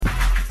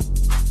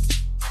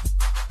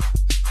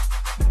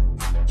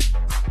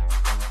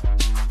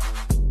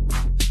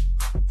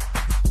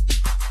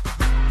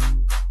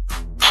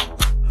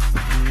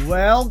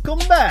Welcome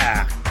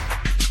back.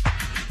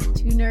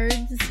 Two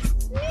nerds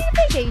need a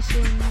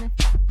vacation.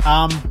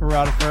 I'm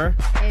Herotifer.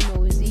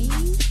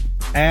 Amohzy.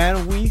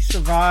 And we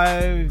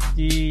survived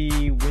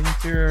the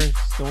winter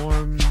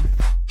storm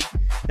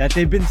that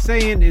they've been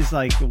saying is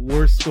like the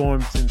worst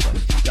storm since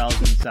like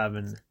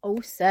 2007.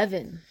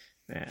 07.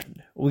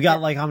 Man, we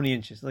got like how many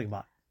inches? Like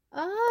about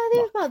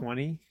There's about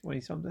 20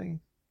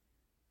 something?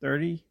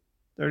 30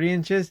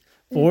 inches?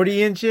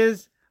 40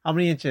 inches? How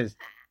many inches?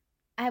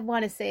 I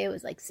want to say it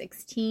was like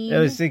 16. It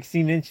was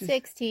 16 inches?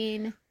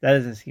 16. That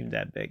doesn't seem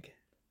that big.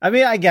 I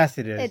mean, I guess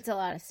it is. It's a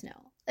lot of snow.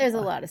 There's a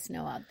lot of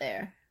snow out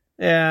there.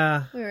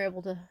 Yeah. We were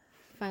able to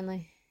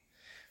finally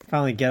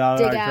get out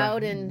dig of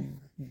out and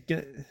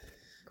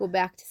go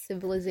back to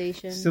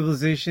civilization.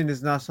 Civilization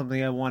is not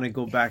something I want to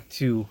go back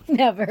to.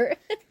 Never.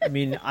 I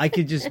mean, I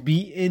could just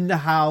be in the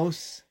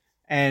house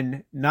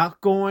and not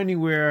go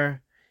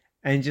anywhere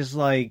and just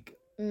like,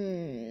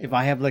 if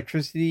I have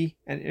electricity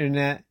and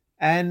internet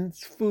and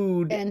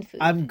food,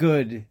 I'm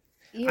good.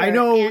 You're I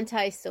know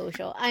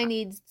antisocial. I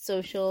need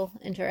social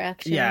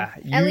interaction. Yeah.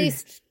 At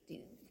least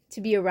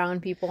to be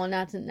around people and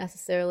not to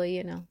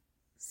necessarily,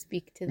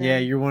 speak to them. Yeah,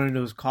 you're one of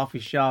those coffee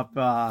shop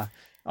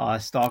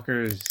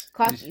stalkers.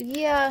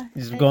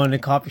 Just go in the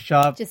coffee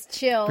shop. Just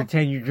chill.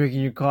 Pretend you're drinking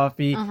your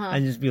coffee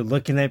and just be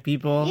looking at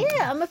people.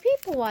 Yeah, I'm a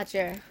people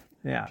watcher.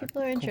 Yeah.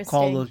 People are interesting.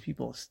 Call those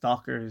people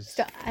stalkers.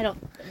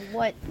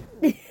 What?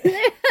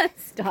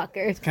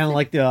 Stalkers. Kind of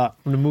like the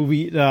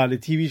movie, the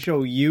TV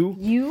show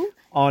You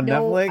on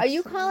Netflix. Are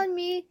you calling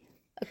me?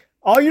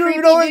 Oh, you don't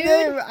even know his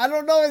name. I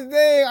don't know his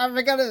name. I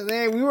forgot his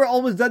name. We were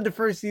almost done the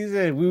first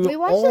season. We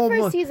watched the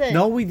first season.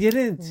 No, we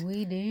didn't.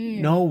 We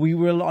did. No, we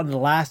were on the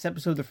last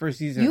episode of the first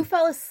season. You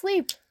fell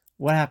asleep.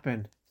 What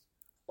happened?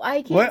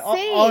 I can't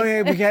say. Oh,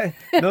 yeah, we can't.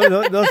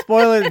 No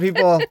spoilers,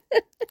 people.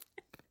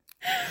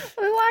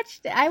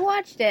 I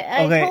watched it.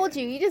 I told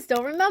you. You just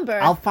don't remember.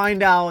 I'll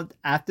find out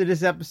after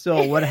this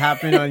episode what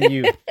happened on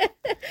You.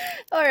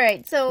 All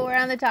right. So we're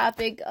on the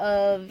topic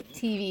of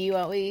TV.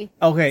 Why we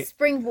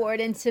springboard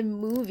into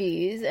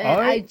movies. And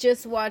I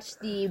just watched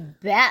the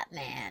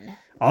Batman.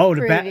 Oh,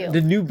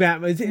 the new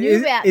Batman. Is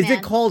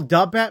it called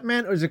The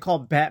Batman or is it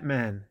called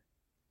Batman?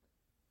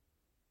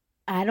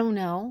 I don't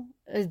know.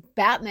 It's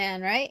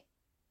Batman, right?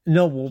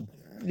 No, well...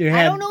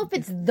 I don't know if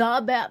it's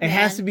The Batman. It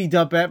has to be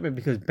The Batman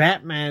because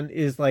Batman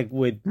is like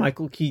with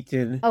Michael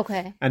Keaton.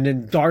 Okay. And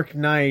then Dark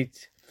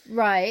Knight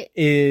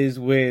is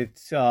with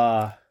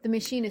the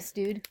machinist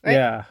dude, right?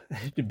 Yeah.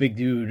 The big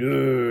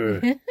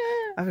dude.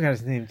 I forgot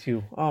his name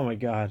too. Oh my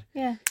god.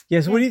 Yeah.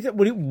 Yes, yeah,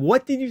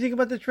 what did you think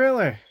about the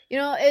trailer?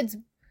 It's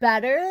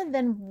better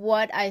than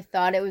what I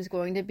thought it was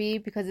going to be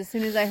because as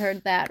soon as I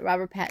heard that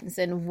Robert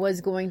Pattinson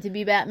was going to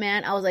be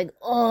Batman, I was like,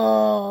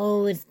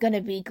 oh, it's going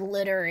to be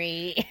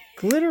glittery.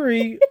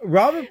 Glittery?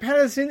 Robert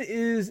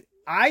Pattinson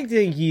I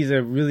think he's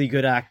a really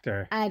good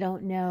actor. I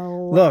don't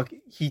know. Look,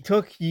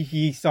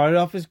 he started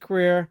off his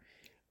career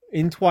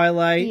in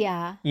Twilight.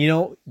 Yeah.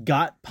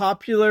 Got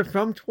popular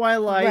from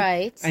Twilight.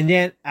 Right. And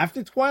then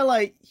after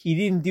Twilight, he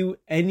didn't do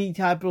any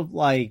type of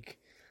like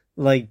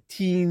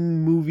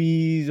teen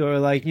movies or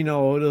those kind of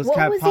pop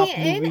movies. What was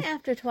he in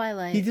after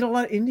Twilight? He did a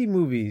lot of indie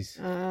movies.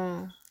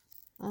 Oh,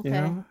 okay.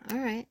 All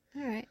right.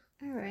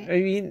 I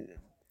mean,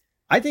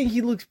 I think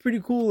he looks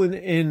pretty cool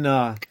in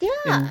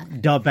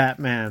The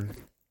Batman.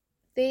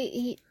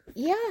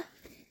 Yeah.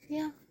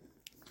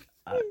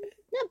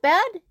 Not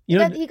bad.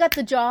 He got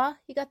the jaw.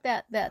 He got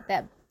that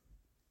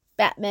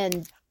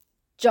Batman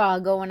jaw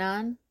going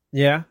on.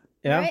 Yeah.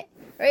 Right.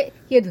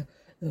 He had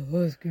the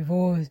husky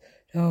voice.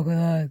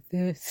 Talking like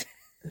this.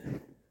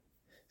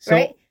 So,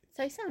 right?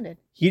 So he sounded.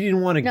 He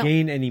didn't want to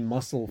gain any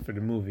muscle for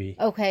the movie.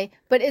 Okay.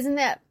 But isn't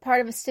that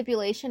part of a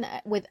stipulation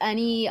with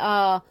any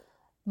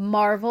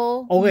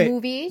Marvel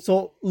movie?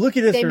 So look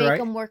at this, they make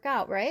them work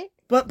out, right?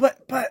 But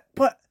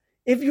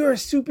if you're a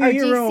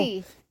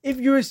superhero, if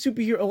you're any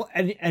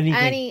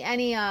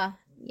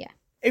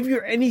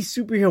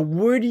superhero,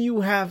 where do you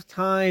have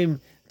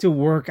time to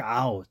work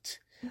out?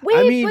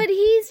 Wait, but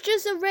he's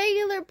just a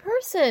regular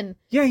person.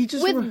 Yeah, he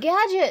just with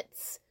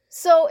gadgets.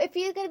 So if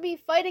he's going to be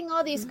fighting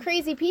all these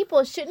crazy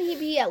people, shouldn't he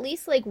be at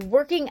least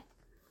working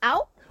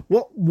out?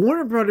 Well,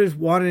 Warner Brothers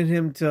wanted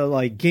him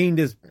to gain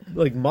this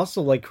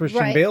muscle like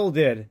Christian Bale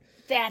did.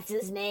 That's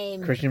his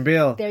name. Christian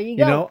Bale. There you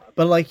go.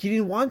 But he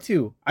didn't want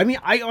to. I mean,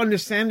 I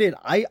understand it.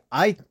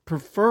 I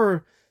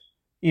prefer,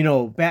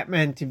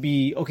 Batman to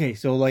be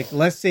so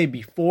let's say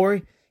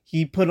before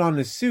he put on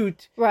the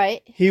suit.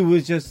 Right. He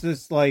was just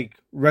this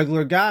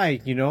regular guy,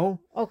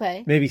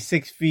 Okay. Maybe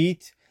 6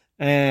 feet,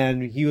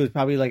 and he was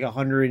probably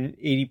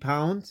 180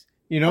 pounds,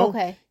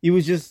 Okay. He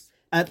was just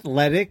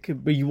athletic,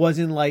 but he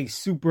wasn't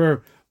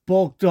super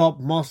bulked up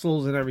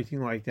muscles and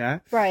everything like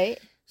that. Right.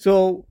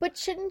 So. But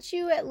shouldn't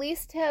you at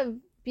least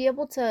be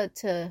able to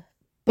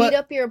beat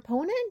up your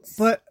opponents?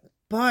 But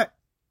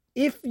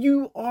if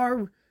you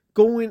are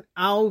going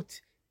out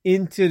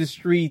into the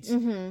streets,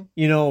 for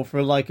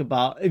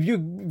if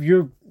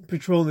you're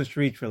patrolling the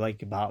streets for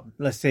about,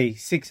 let's say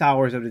 6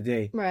 hours of the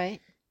day, right?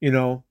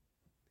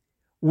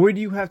 Where do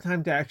you have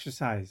time to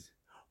exercise?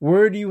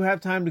 Where do you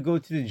have time to go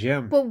to the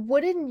gym? But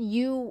wouldn't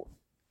you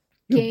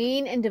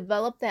gain and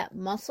develop that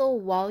muscle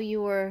while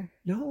you were?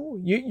 No,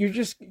 you're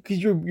just because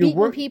you're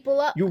beating people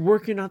up. You're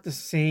working out the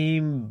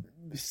same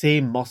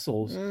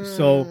muscles,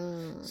 so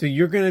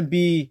you're gonna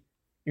be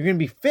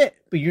fit,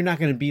 but you're not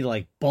gonna be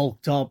like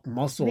bulked up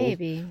muscles.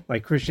 Maybe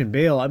like Christian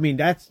Bale. I mean,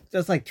 that's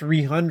like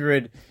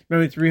 300.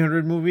 Remember the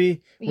 300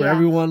 movie where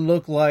everyone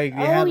looked like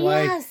they had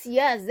like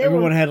yes,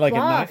 everyone had like a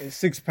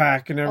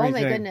 6-pack and everything.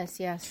 Oh my goodness,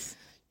 yes.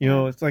 You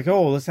know, it's like,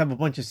 oh, let's have a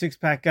bunch of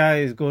 6-pack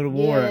guys go to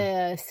war.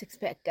 Yeah,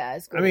 6-pack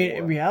guys go to war.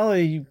 In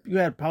reality, you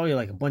had probably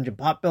like a bunch of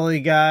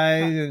potbelly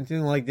guys and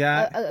things like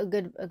that. A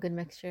good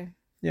mixture.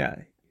 Yeah.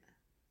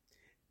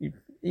 You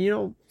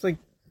know, it's like,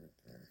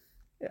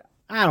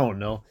 I don't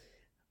know.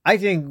 I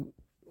think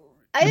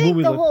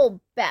the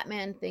whole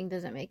Batman thing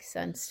doesn't make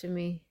sense to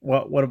me.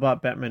 What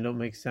about Batman don't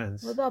make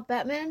sense? What about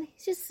Batman?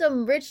 He's just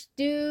some rich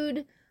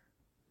dude,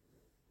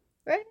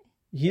 right?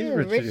 He's a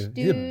rich dude.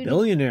 He's a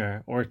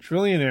billionaire or a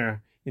trillionaire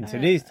in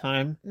today's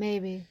time.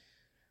 Maybe.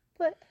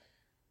 But,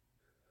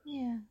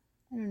 yeah,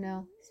 I don't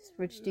know. He's just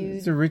a rich dude.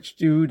 He's a rich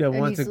dude that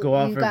wants to go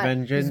out for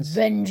vengeance.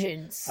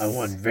 Vengeance. I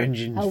want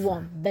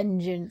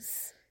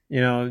vengeance.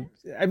 You know,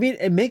 I mean,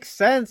 it makes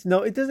sense.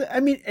 No, it doesn't.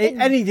 I mean,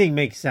 anything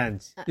makes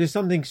sense. There's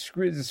something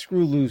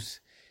screw loose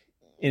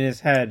in his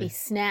head. He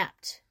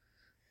snapped.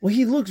 Well,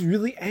 he looks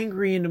really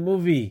angry in the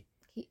movie.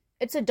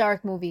 It's a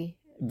dark movie.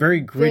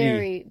 Very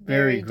gritty.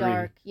 Very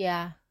dark.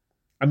 Yeah.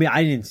 I mean,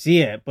 I didn't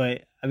see it,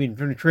 but I mean,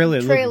 from the trailer,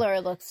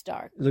 it looks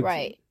dark.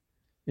 Right.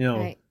 You know,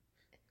 right.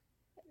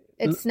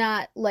 It's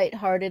not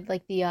lighthearted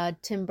like the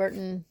Tim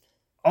Burton.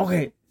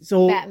 Okay,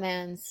 so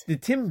Batman's. The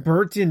Tim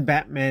Burton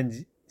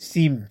Batmans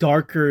seem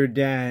darker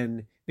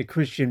than the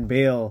Christian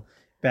Bale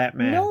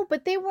Batman. No,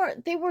 but they were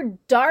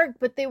dark,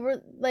 but they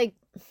were like,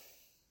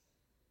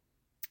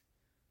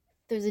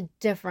 there's a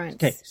difference.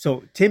 Okay,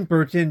 so Tim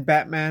Burton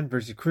Batman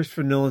versus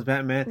Christopher Nolan's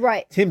Batman.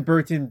 Right. Tim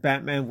Burton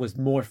Batman was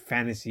more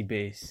fantasy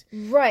based.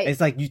 Right.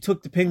 It's like you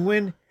took the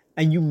Penguin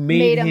and you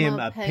made him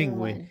a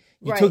penguin.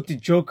 You took the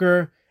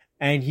Joker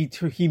and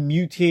he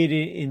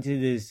mutated into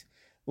this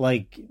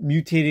like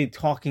mutated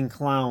talking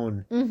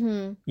clown.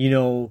 Mm-hmm. You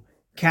know,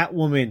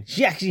 Catwoman.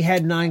 She actually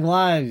had 9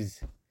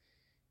 lives.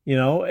 You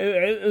know,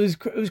 it was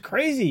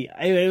crazy.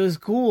 It was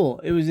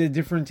cool. It was a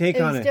different take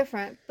on it. It was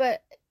different,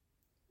 but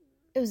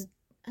it was,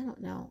 I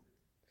don't know.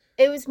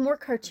 It was more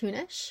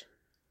cartoonish.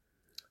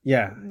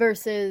 Yeah.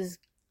 Versus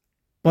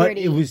But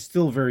gritty. It was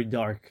still very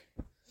dark.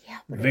 Yeah.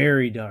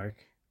 Very dark.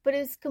 But it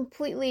was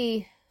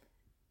completely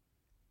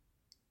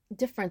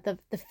different. The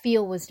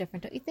feel was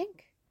different, don't you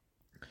think?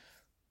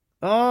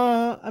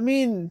 I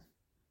mean,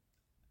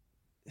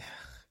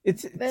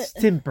 it's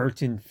Tim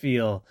Burton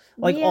feel.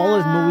 Like all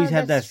his movies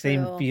have that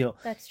same feel.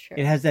 That's true.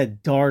 It has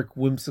that dark,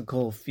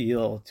 whimsical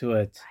feel to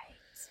it. Right.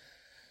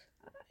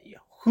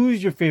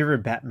 Who's your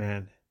favorite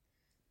Batman?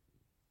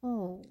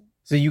 Oh.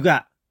 So you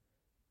got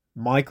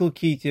Michael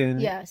Keaton.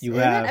 Yes. You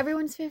Isn't have that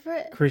everyone's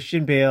favorite?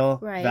 Christian Bale,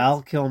 right.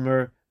 Val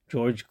Kilmer,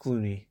 George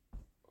Clooney.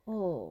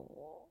 Oh.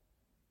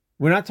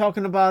 We're not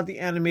talking about the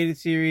animated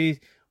series.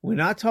 We're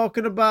not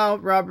talking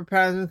about Robert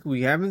Pattinson.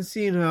 We haven't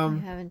seen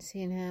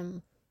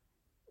him.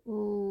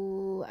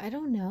 Ooh, I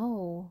don't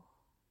know.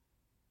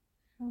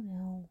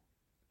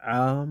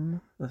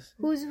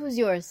 Who's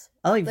yours?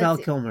 I like Val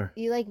Kilmer.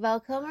 You like Val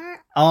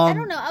Kilmer? I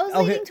don't know. I was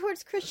leaning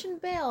towards Christian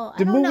Bale.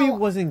 The movie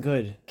wasn't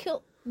good.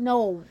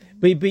 No.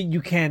 But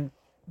you can't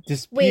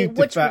dispute. Wait,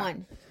 which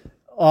one?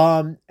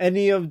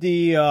 Any of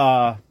the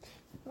The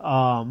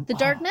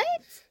Dark Knight?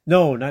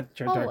 No, not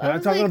Dark Knight.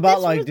 I'm talking about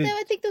like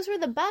I think those were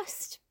the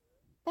best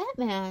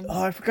Batman.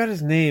 Oh, I forgot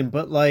his name,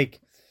 but like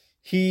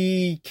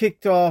he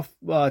kicked off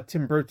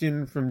Tim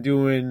Burton from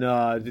doing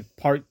the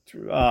part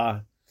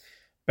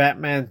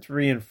Batman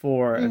 3 and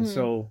 4, and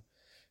so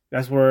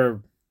that's where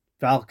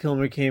Val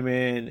Kilmer came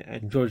in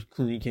and George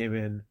Clooney came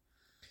in.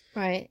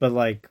 Right. But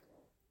like,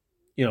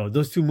 you know,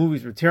 those 2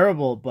 movies were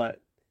terrible,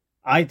 but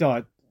I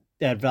thought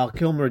that Val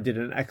Kilmer did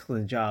an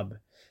excellent job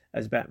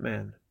as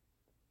Batman.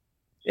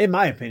 In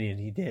my opinion,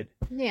 he did.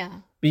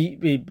 Yeah.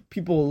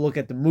 People look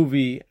at the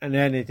movie and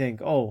then they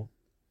think, oh,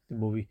 the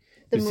movie.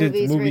 The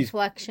movie's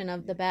reflection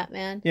of the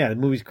Batman. Yeah, the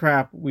movie's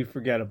crap. We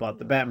forget about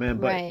the Batman.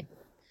 But, right.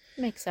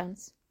 Makes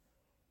sense.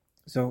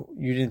 So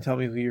you didn't tell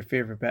me who your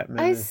favorite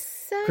Batman is. I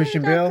said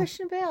Christian Bale?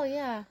 Christian Bale,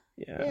 yeah.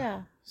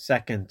 Yeah.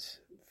 Second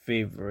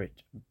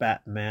favorite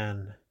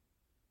Batman.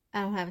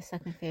 I don't have a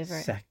second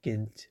favorite.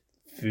 Second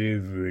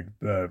favorite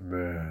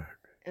Batman.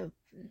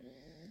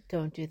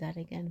 Don't do that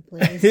again,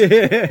 please.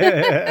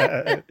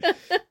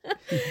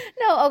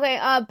 No, okay.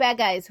 Bad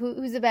guys.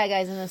 Who's the bad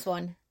guys in this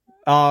one?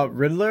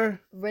 Riddler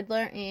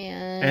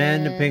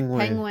and the Penguin.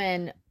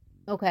 Penguin.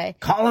 Okay.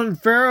 Colin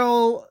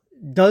Farrell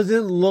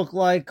doesn't look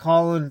like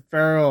Colin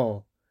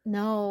Farrell.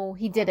 No,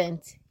 he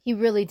didn't. He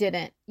really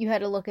didn't. You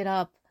had to look it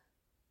up.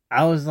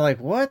 I was like,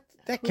 what?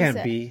 That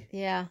can't be.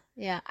 Yeah.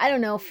 I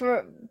don't know.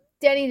 For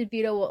Danny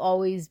DeVito will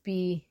always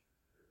be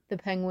the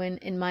Penguin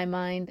in my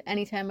mind.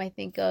 Anytime I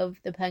think of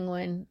the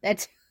Penguin,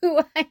 that's who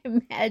I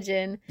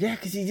imagine. Yeah,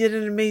 because he did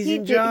an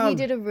amazing job. He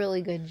did a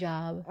really good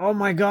job. Oh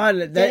my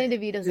God, Danny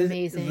DeVito's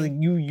amazing. Like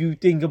you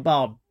think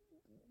about,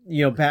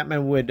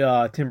 Batman with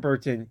Tim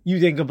Burton. You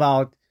think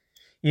about,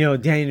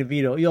 Danny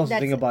DeVito. You also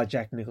think about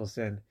Jack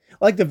Nicholson.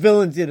 Like the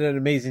villains did an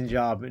amazing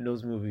job in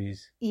those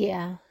movies.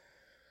 Yeah,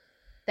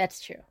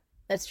 that's true.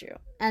 That's true.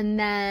 And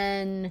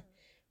then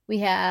we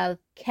have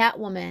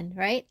Catwoman,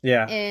 right?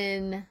 Yeah.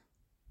 In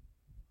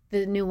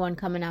the new one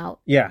coming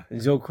out. Yeah,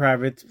 Zoe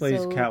Kravitz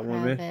plays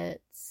Catwoman.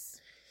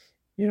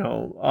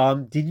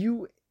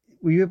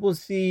 Were you able to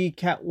see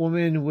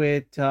Catwoman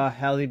with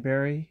Halle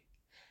Berry?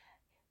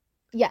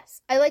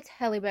 Yes, I liked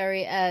Halle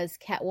Berry as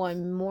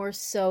Catwoman more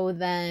so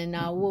than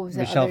what was it?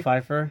 Michelle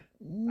Pfeiffer.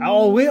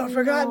 Oh, I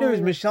forgot there was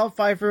Michelle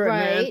Pfeiffer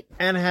and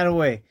Anne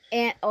Hathaway.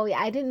 And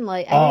I didn't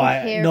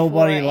care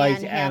nobody for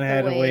likes Anne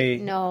Hathaway.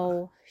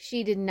 No,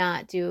 she did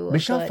not do.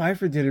 Michelle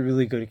Pfeiffer did a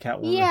really good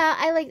Catwoman. Yeah,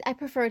 I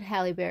preferred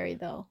Halle Berry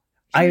though.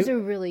 She was a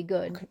really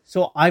good.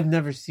 So I've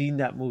never seen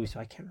that movie,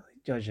 so I can't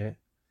really judge it.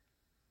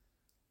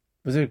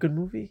 Was it a good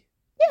movie?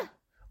 Yeah.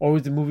 Or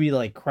was the movie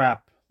like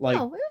crap? Like,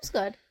 no, it was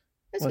good.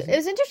 It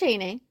was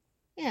entertaining.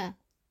 Yeah.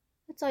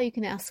 That's all you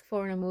can ask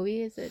for in a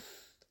movie, is it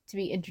to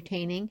be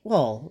entertaining.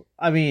 Well,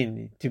 I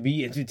mean, to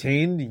be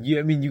entertained,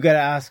 you got to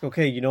ask,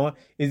 okay, you know what?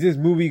 Is this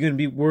movie going to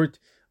be worth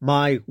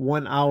my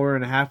 1 hour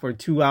and a half or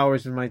 2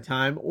 hours of my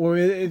time?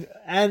 Is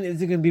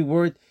it going to be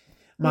worth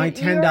my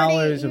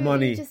 $10 of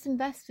money? You just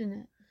invest in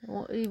it.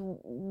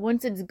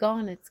 Once it's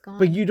gone, it's gone.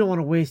 But you don't want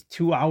to waste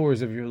 2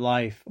 hours of your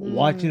life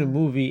watching a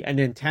movie and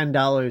then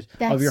 $10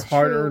 of your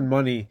hard-earned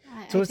money.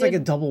 So it's like a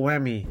double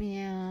whammy.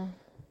 Yeah.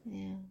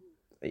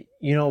 I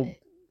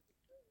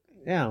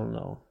don't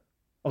know.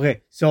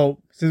 Okay,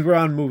 so since we're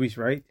on movies,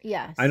 right?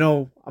 Yes. I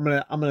know I'm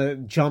gonna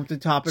jump the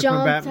topic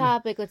from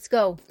Batman. Let's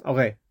go.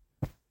 Okay.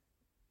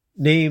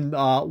 Name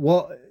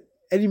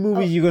any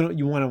movies you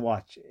want to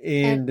watch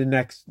in the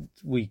next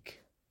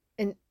week.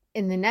 In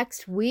the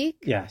next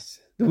week? Yes.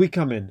 The week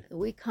coming.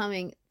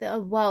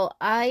 Well,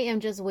 I am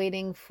just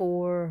waiting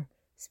for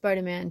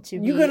Spider-Man to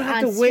be. You're gonna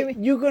have to wait.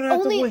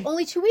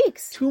 Only 2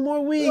 weeks. 2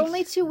 more weeks.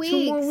 Only 2 weeks.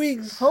 2 more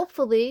weeks.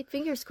 Hopefully,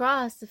 fingers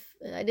crossed. If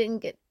I didn't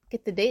get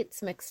the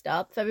dates mixed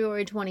up,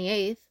 February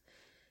 28th.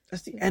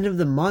 That's the end of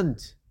the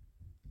month.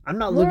 I'm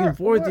not looking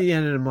forward to the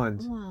end of the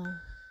month. Wow.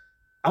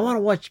 I want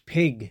to watch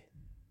Pig.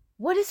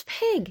 What is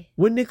Pig?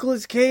 With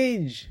Nicolas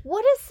Cage.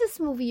 What is this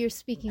movie you're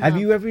speaking of?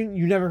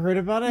 You never heard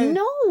about it?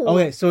 No.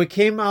 Okay, so it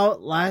came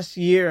out last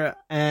year,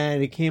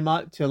 and it came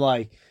out to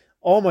like,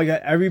 oh my God,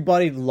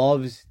 everybody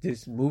loves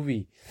this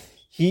movie.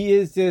 He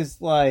is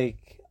this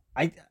like,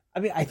 I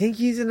think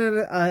he's an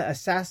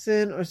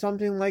assassin or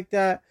something like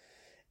that,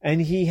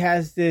 and he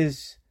has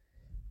this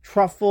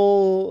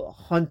truffle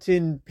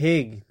hunting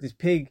pig. This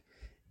pig,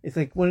 it's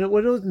like one of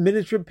those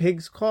miniature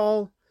pigs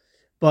called,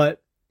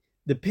 but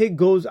the pig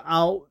goes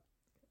out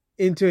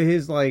into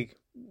his like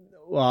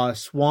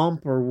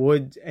swamp or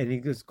woods, and he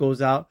just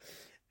goes out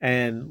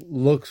and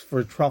looks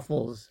for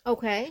truffles.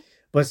 Okay.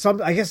 But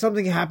I guess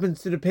something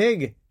happens to the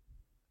pig.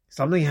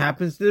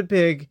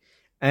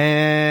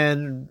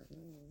 And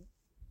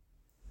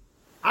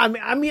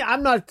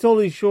I'm not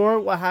totally sure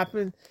what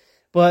happened,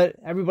 but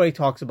everybody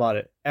talks about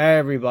it.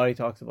 Everybody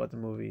talks about the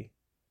movie.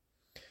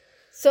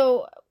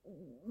 So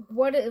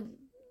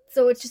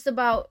it's just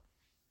about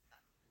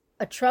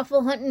a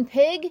truffle hunting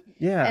pig?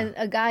 Yeah. And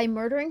a guy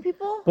murdering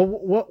people? But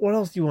what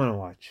else do you want to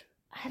watch?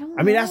 I don't know.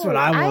 I mean, that's what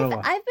I want to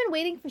watch. I've been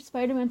waiting for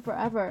Spider-Man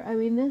forever. I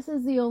mean, this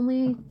is the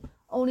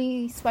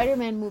only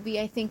Spider-Man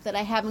movie I think that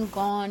I haven't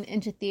gone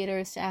into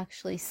theaters to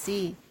actually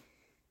see,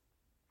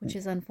 which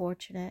is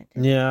unfortunate.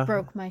 Yeah. It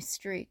broke my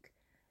streak.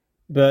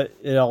 But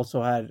it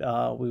also had,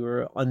 we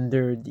were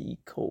under the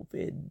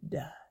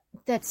COVID.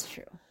 That's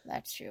true.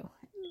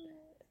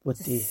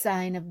 It's a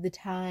sign of the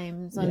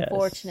times,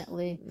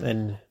 unfortunately. Yes.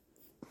 And,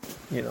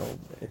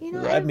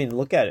 I mean,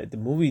 look at it. The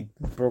movie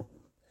broke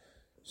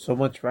so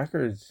much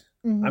records.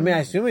 Mm-hmm. I mean, I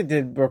assume it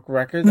did broke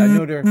records. I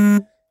know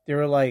they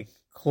were like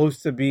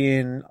close to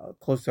being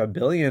close to $1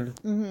 billion.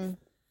 Mm-hmm.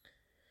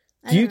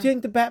 Do you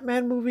think the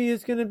Batman movie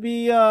is going to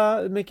be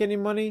make any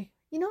money?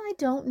 I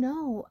don't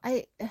know.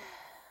 I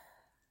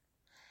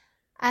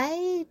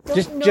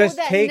don't know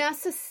that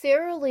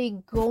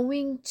necessarily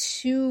going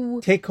to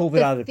take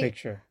COVID out of the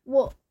picture.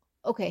 Well,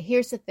 okay,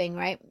 here's the thing,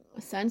 right?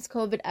 Since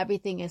COVID,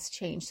 everything has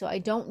changed. So I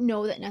don't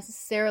know that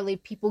necessarily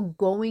people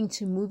going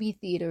to movie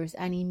theaters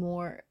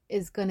anymore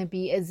is going to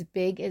be as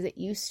big as it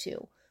used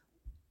to.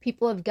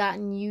 People have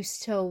gotten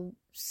used to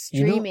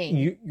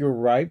streaming. You're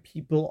right.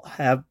 People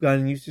have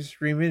gotten used to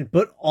streaming.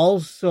 But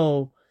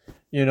also,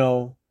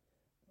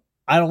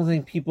 I don't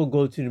think people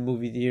go to the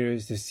movie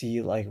theaters to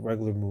see like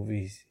regular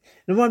movies.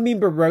 And what I mean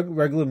by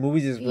regular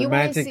movies is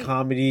romantic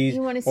comedies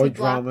or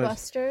dramas.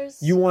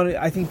 Blockbusters?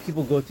 I think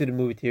people go to the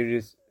movie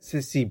theaters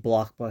to see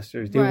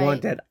blockbusters. They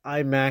want that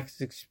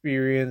IMAX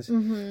experience.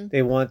 Mm-hmm.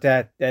 They want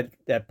that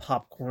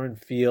popcorn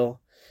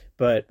feel.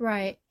 But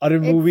other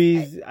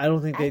movies, I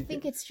don't think I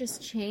think it's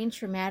just changed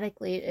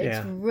dramatically.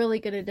 It's really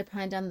going to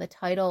depend on the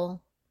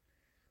title.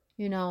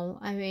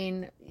 I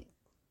mean,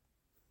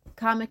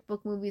 comic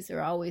book movies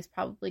are always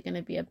probably going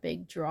to be a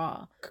big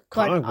draw.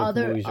 Comic But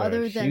book movies are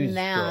other a than huge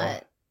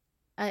that,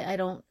 I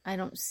don't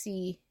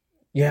see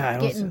I don't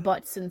getting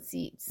butts in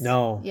seats.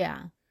 No.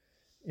 Yeah.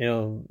 You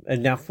know,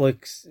 and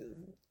Netflix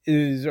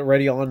is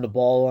already on the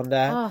ball on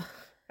that. Oh.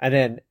 And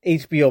then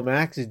HBO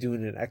Max is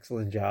doing an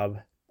excellent job.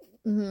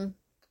 Mm-hmm.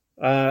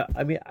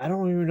 I mean, I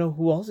don't even know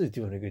who else is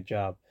doing a good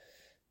job.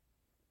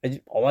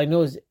 All I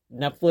know is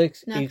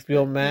Netflix,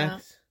 HBO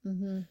Max. Yeah.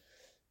 Mm-hmm.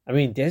 I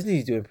mean,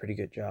 Disney's doing a pretty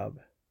good job.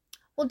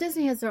 Well,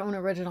 Disney has their own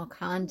original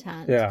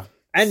content. Yeah.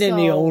 And then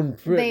they own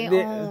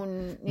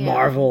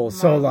Marvel.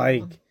 So,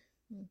 like...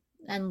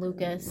 And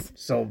Lucas.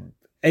 So,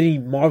 any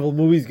Marvel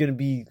movie is going to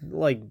be,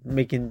 like,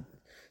 making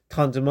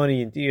tons of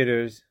money in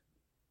theaters.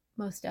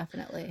 Most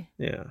definitely.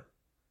 Yeah.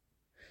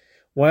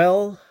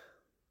 Well...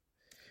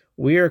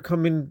 We are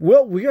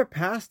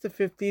past the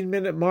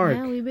 15-minute mark.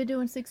 Yeah, we've been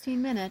doing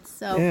 16 minutes,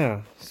 so.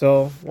 Yeah.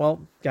 So,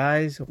 well,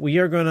 guys, we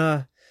are going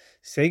to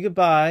say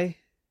goodbye.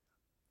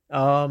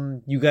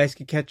 You guys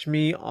can catch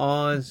me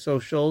on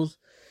socials.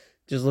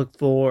 Just look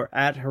for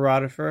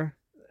 @Herotifer.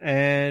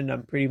 And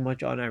I'm pretty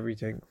much on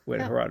everything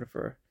with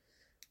Herotifer.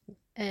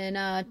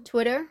 And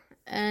Twitter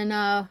and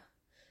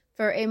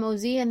for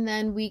Amohzy, and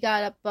then we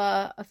got up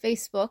a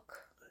Facebook.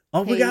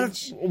 Oh,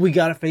 page. we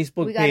got a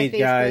Facebook page,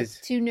 guys.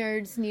 Two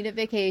Nerds Need a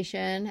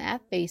Vacation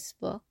at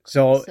Facebook.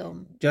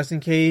 So just in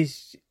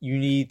case you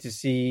need to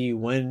see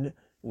when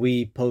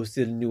we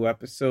posted a new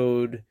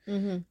episode,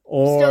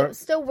 or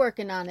still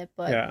working on it,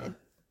 but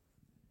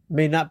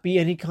may not be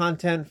any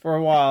content for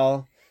a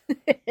while,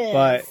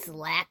 but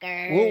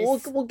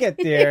slackers. We'll get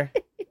there.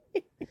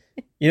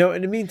 You know,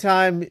 in the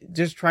meantime,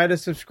 just try to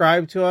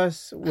subscribe to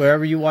us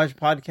wherever you watch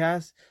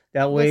podcasts.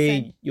 That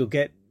way, you'll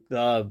get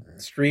the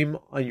stream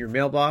on your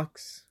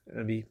mailbox.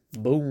 It'll be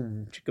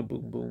boom, chicka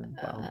boom boom,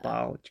 bow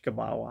bow, chicka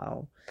bow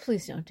wow.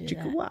 Please don't do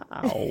chicka that.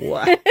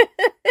 Wow.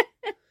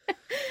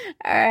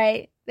 All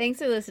right. Thanks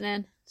for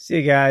listening. See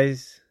you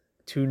guys.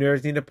 Two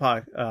nerds need a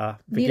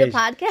Need a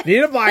podcast?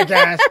 Need a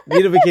podcast.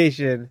 Need a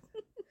vacation.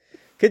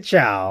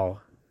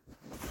 Ka-chow.